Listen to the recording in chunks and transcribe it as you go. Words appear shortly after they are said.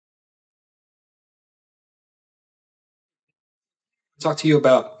talk to you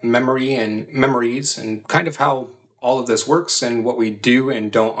about memory and memories and kind of how all of this works and what we do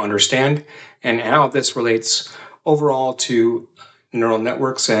and don't understand and how this relates overall to neural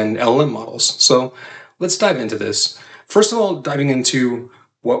networks and LLM models. So let's dive into this. First of all, diving into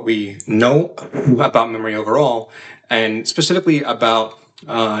what we know about memory overall and specifically about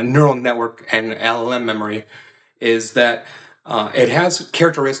neural network and LLM memory is that it has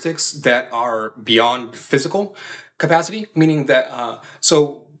characteristics that are beyond physical capacity, meaning that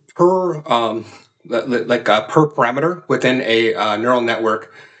per parameter within a neural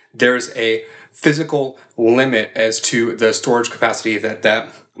network, there's a physical limit as to the storage capacity that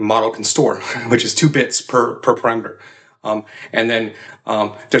that model can store, which is 2 bits per parameter. And then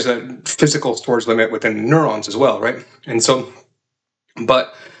there's a physical storage limit within neurons as well, right? And so,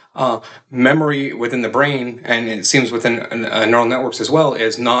 but memory within the brain, and it seems within neural networks as well,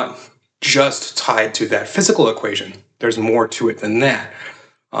 is not just tied to that physical equation. There's more to it than that.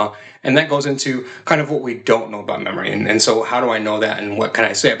 And that goes into kind of what we don't know about memory. And so how do I know that and what can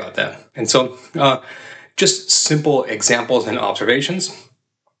I say about that? And so just simple examples and observations.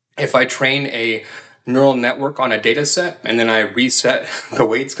 If I train a neural network on a data set and then I reset the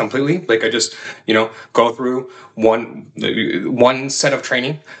weights completely, like I just, go through one set of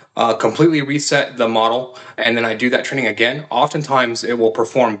training, completely reset the model, and then I do that training again, oftentimes it will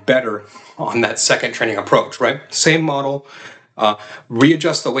perform better on that second training approach, right? Same model,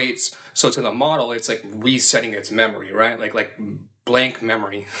 readjust the weights. So to the model, it's like resetting its memory, right? Like blank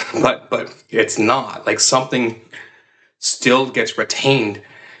memory, but it's not. Like something still gets retained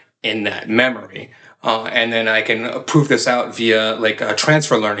in that memory. And then I can prove this out via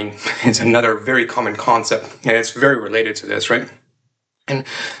transfer learning. It's another very common concept, and it's very related to this, right? And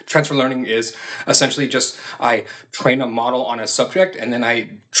transfer learning is essentially just I train a model on a subject and then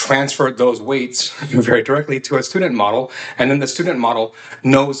I transfer those weights very directly to a student model, and then the student model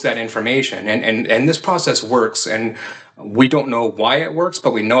knows that information. And this process works, and we don't know why it works,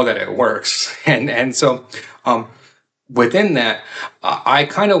 but we know that it works. And so within that, I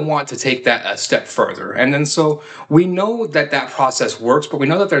kind of want to take that a step further. And then so we know that that process works, but we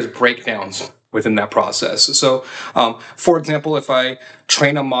know that there's breakdowns within that process. So, for example, if I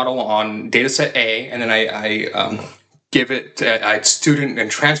train a model on dataset A and then I give it, I student and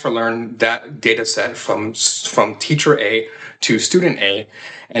transfer learn that dataset from teacher A to student A,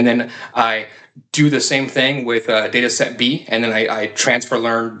 and then I do the same thing with dataset B, and then I transfer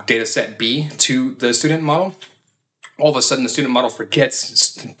learn dataset B to the student model. All of a sudden, the student model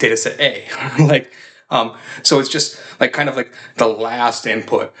forgets dataset A. So it's just kind of the last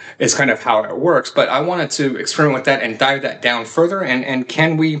input is kind of how it works. But I wanted to experiment with that and dive that down further. And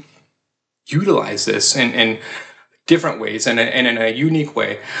can we utilize this in different ways and in a unique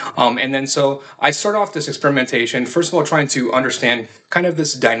way? And then so I start off this experimentation, first of all, trying to understand kind of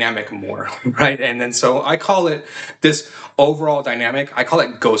this dynamic more, right? And then so I call it this overall dynamic, I call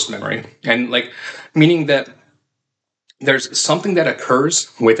it ghost memory. And meaning that there's something that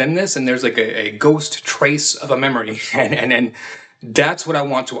occurs within this, and there's a ghost trace of a memory, and that's what I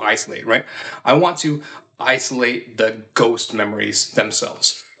want to isolate, right? I want to isolate the ghost memories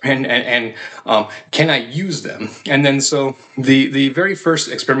themselves, and can I use them? And then so the very first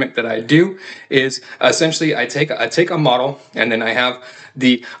experiment that I do is essentially I take a model, and then I have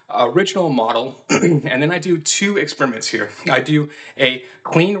the original model, and then I do 2 experiments here. I do a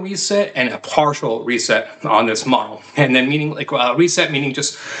clean reset and a partial reset on this model. And then meaning reset meaning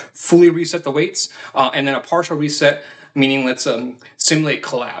just fully reset the weights, and then a partial reset meaning let's simulate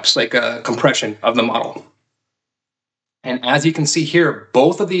collapse, like a compression of the model. And as you can see here,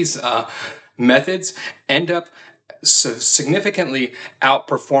 both of these methods end up significantly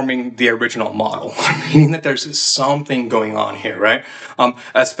outperforming the original model, meaning that there's something going on here, right?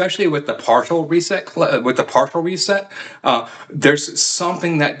 Especially with the partial reset. There's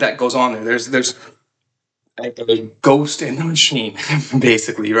something that goes on there. There's a ghost in the machine,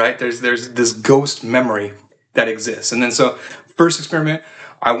 basically, right? There's this ghost memory that exists, and then so first experiment,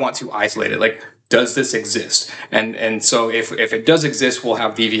 I want to isolate it. Does this exist? And so if it does exist, we'll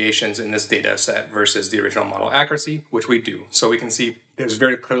have deviations in this data set versus the original model accuracy, which we do. So we can see there's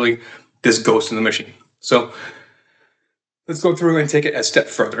very clearly this ghost in the machine. So let's go through and take it a step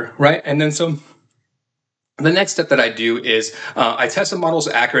further, right? And then so the next step that I do is I test the model's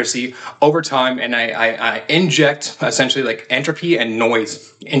accuracy over time, and I inject essentially entropy and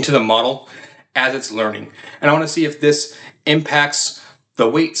noise into the model as it's learning. And I want to see if this impacts the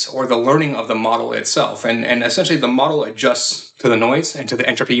weights or the learning of the model itself. And essentially the model adjusts to the noise and to the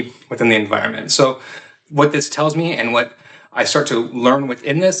entropy within the environment. So what this tells me and what I start to learn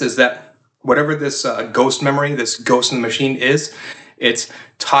within this is that whatever this ghost memory, this ghost in the machine is it's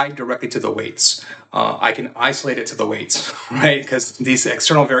tied directly to the weights. I can isolate it to the weights, right? Because these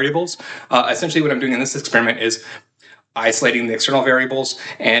external variables, essentially what I'm doing in this experiment is isolating the external variables,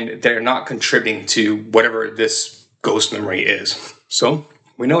 and they're not contributing to whatever this ghost memory is. So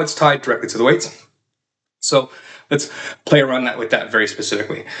we know it's tied directly to the weights. So let's play around with that very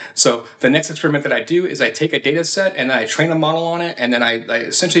specifically. So the next experiment that I do is I take a data set and I train a model on it, and then I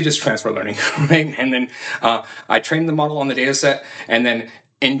essentially just transfer learning, right? And then I train the model on the data set and then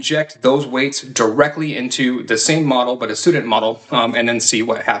inject those weights directly into the same model, but a student model, and then see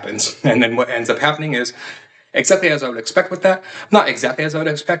what happens. And then what ends up happening is exactly as I would expect with that. Not exactly as I would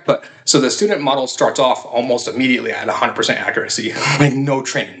expect, but so the student model starts off almost immediately at 100% accuracy, like no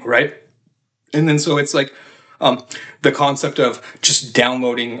training, right? And then so it's like the concept of just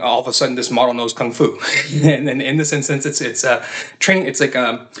downloading, all of a sudden this model knows Kung Fu. And then in this instance, it's training, it's like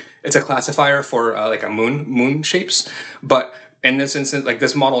it's a classifier for like a moon shapes, but in this instance, like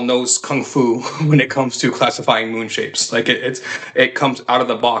this model knows Kung Fu when it comes to classifying moon shapes. Like it comes out of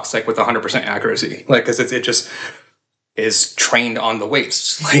the box like with 100% accuracy. Like because it just is trained on the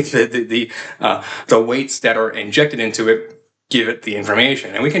weights. Like the weights that are injected into it give it the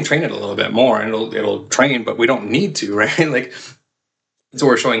information, and we can train it a little bit more, and it'll train, but we don't need to, right? Like so,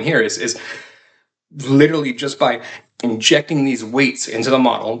 what we're showing here is literally just by injecting these weights into the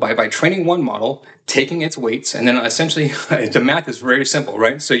model, by training one model, taking its weights, and then essentially the math is very simple,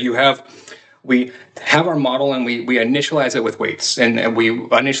 right? So we have our model and we initialize it with weights, and we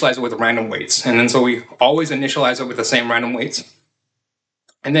initialize it with random weights, and then so we always initialize it with the same random weights,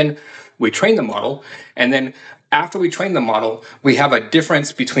 and then we train the model, and then after we train the model, we have a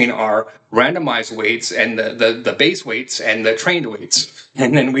difference between our randomized weights and the base weights and the trained weights.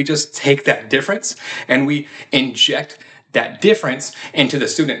 And then we just take that difference and we inject that difference into the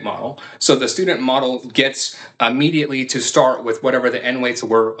student model. So the student model gets immediately to start with whatever the n weights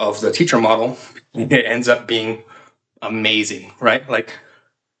were of the teacher model. It ends up being amazing, right? Like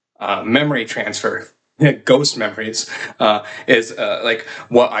memory transfer. Ghost memories is like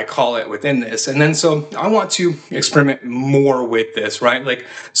what I call it within this. And then so I want to experiment more with this, right? Like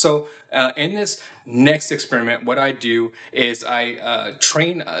so in this next experiment, what I do is I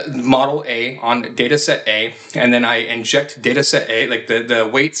train model A on dataset A, and then I inject dataset A, like the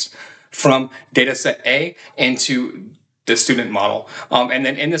weights from dataset A into the student model. And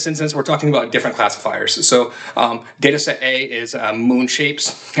then in this instance, we're talking about different classifiers. So dataset A is moon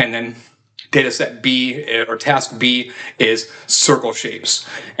shapes, and then dataset B or task B is circle shapes.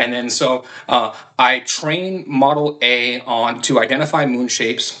 And then so I train model A on to identify moon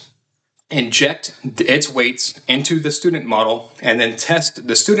shapes, inject its weights into the student model, and then test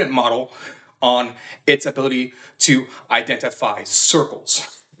the student model on its ability to identify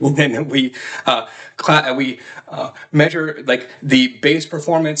circles. And then we measure like the base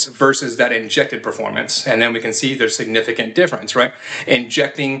performance versus that injected performance, and then we can see there's significant difference, right?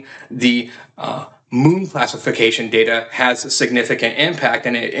 Injecting the moon classification data has a significant impact,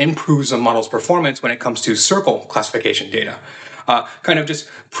 and it improves the model's performance when it comes to circle classification data. Kind of just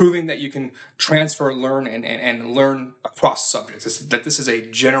proving that you can transfer, learn, and learn across subjects, that this is a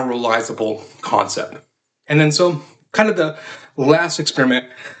generalizable concept. And then so kind of the last experiment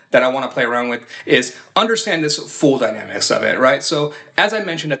that I want to play around with is understand this full dynamics of it, right? So as I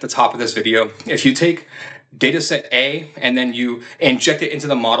mentioned at the top of this video, if you take dataset A and then you inject it into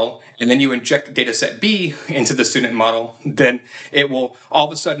the model, and then you inject dataset B into the student model, then it will all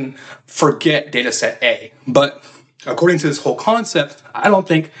of a sudden forget dataset A. But according to this whole concept, I don't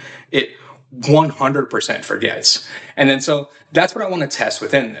think it 100% forgets. And then so that's what I want to test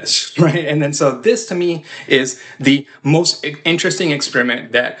within this, right? And then so this to me is the most interesting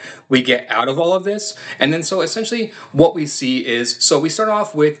experiment that we get out of all of this. And then so essentially what we see is, so we start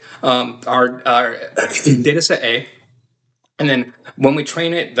off with our dataset A. And then when we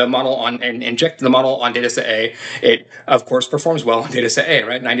train it, the model on and inject the model on dataset A, it of course performs well on dataset A,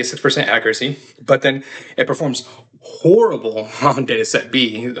 right? 96% accuracy. But then it performs horrible on dataset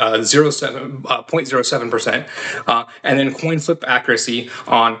B, 0.07%, and then coin flip accuracy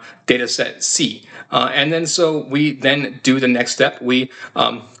on dataset C. And then so we then do the next step. We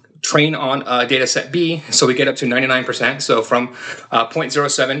train on dataset B, so we get up to 99%. So from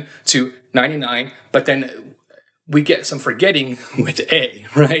 0.07 to 99, but then we get some forgetting with A,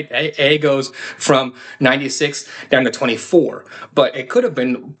 right? A goes from 96 down to 24, but it could have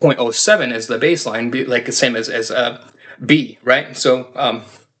been 0.07 as the baseline, be like the same as B, right? So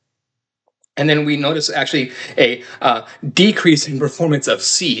And then we notice actually a decrease in performance of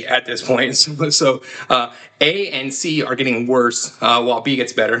C at this point. So A and C are getting worse while B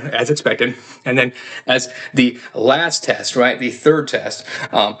gets better, as expected. And then as the last test, right, the third test,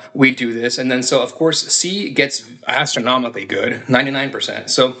 we do this. And then so, of course, C gets astronomically good, 99%.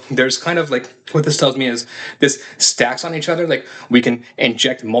 So there's kind of like, what this tells me is this stacks on each other. Like we can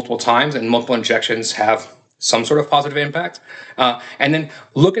inject multiple times and multiple injections have some sort of positive impact. And then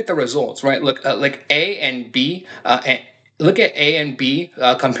look at the results, right? Look, like A and B, look at A and B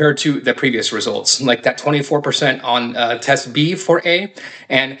compared to the previous results, like that 24% on test B for A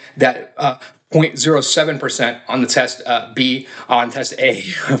and that 0.07% on the test B on test A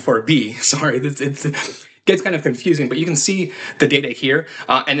for B. Sorry, it's gets kind of confusing, but you can see the data here.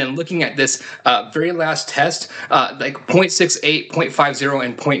 And then looking at this very last test, like 0.68, 0.50,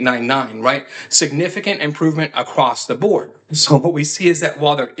 and 0.99, right? Significant improvement across the board. So what we see is that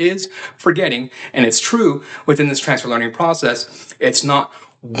while there is forgetting, and it's true within this transfer learning process, it's not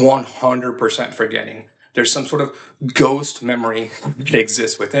 100% forgetting. There's some sort of ghost memory that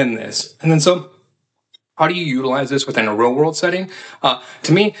exists within this. And then so how do you utilize this within a real world setting?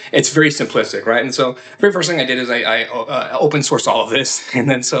 To me, it's very simplistic, right? And so the very first thing I did is I open sourced all of this. And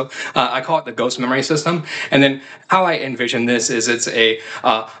then so I call it the ghost memory system. And then how I envision this is it's a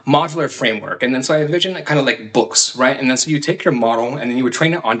modular framework. And then so I envision it kind of like books, right? And then so you take your model and then you would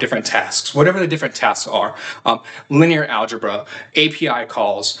train it on different tasks, whatever the different tasks are. Linear algebra, API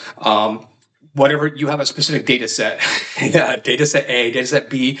calls, whatever you have a specific data set, data set A, data set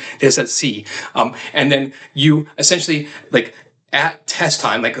B, data set C, and then you essentially like at test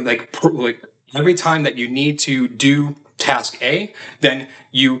time, like every time that you need to do task A, then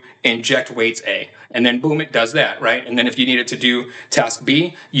you inject weights A, and then boom, it does that, right? And then if you needed to do task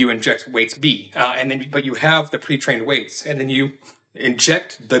B, you inject weights B, and then but you have the pre-trained weights, and then you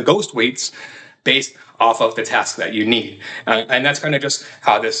inject the ghost weights based off of the task that you need. And that's kind of just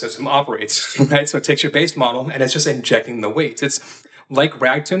how this system operates, right? So it takes your base model and it's just injecting the weights. It's like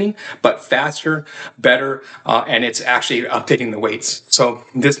rag tuning, but faster, better, and it's actually updating the weights. So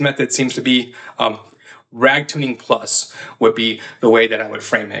this method seems to be rag tuning plus would be the way that I would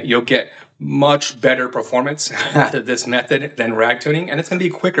frame it. You'll get much better performance out of this method than rag tuning, and it's going to be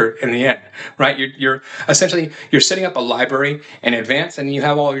quicker in the end, right? You're essentially setting up a library in advance, and you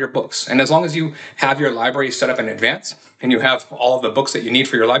have all of your books. And as long as you have your library set up in advance, and you have all of the books that you need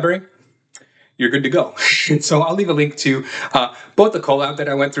for your library, you're good to go. So I'll leave a link to both the collab that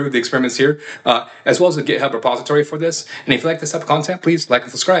I went through, the experiments here, as well as the GitHub repository for this. And if you like this type of content, please like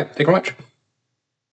and subscribe. Thank you very much.